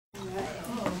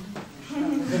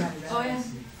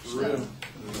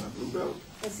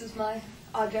my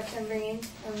object I'm bringing.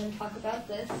 I'm going to talk about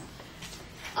this.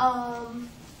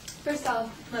 First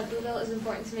off, my blue belt is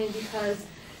important to me because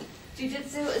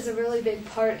jiu-jitsu is a really big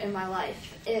part in my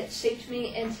life. It shaped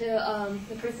me into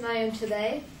the person I am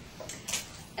today,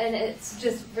 and it's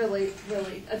just really,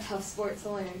 really a tough sport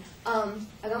to learn.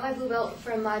 I got my blue belt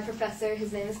from my professor.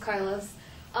 His name is Carlos.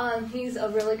 He's a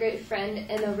really great friend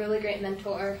and a really great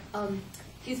mentor.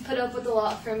 He's put up with a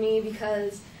lot for me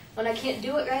because when I can't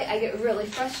do it right, I get really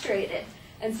frustrated.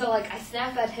 And so I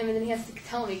snap at him and then he has to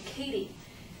tell me, Katie,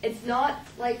 it's not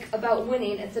about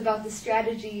winning, it's about the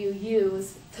strategy you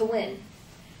use to win.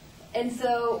 And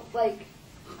so it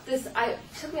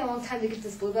took me a long time to get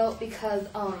this blue belt because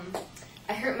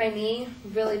I hurt my knee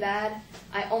really bad.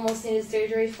 I almost needed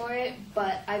surgery for it,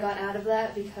 but I got out of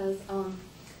that because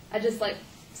I just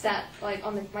sat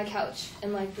on my couch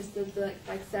and just did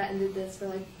sat and did this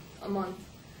for a month.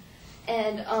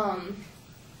 And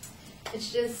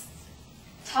it's just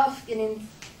tough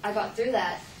I got through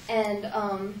that. And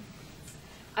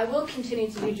I will continue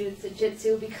to do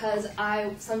jiu-jitsu because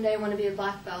I someday want to be a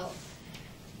black belt.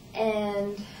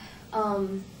 And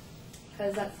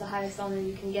because that's the highest honor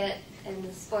you can get in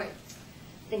this sport.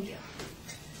 Thank you.